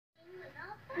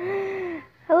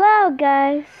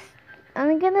guys,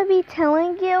 I'm gonna be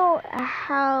telling you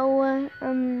how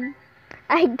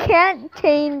I can't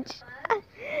change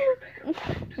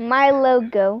my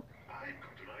logo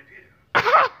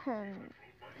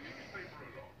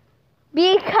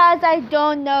because I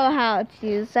don't know how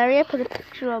to. Sorry, I put a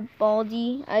picture of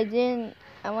Baldi. I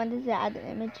wanted to add an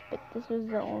image, but this was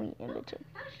the only image.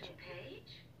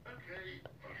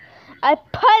 I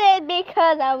put it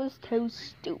because I was too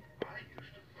stupid.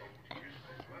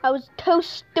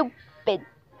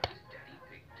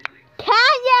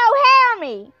 Can you hear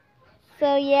me?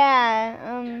 So yeah,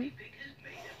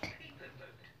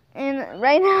 and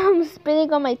right now I'm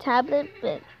spinning on my tablet,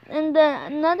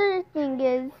 another thing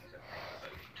is,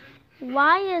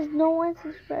 why is no one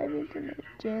subscribing to my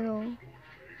channel?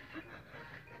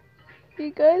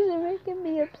 You guys are making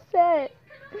me upset.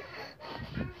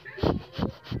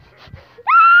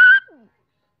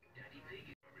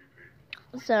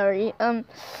 Sorry, and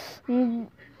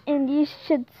you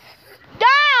should stop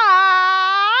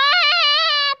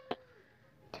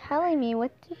telling me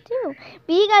what to do.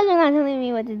 But you guys are not telling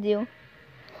me what to do.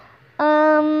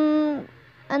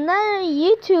 Another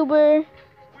YouTuber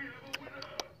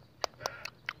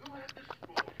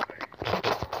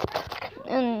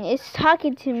is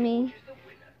talking to me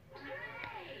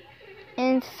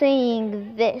and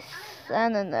saying this. I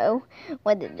don't know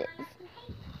what it is.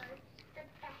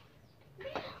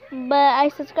 But I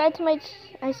subscribe to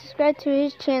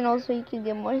his channel so he can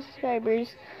get more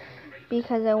subscribers,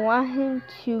 because I want him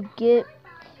to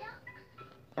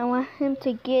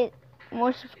get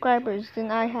more subscribers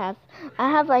than I have.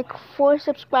 I have like 4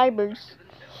 subscribers.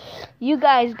 You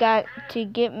guys got to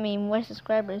get me more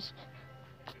subscribers,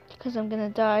 because I'm gonna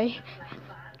die.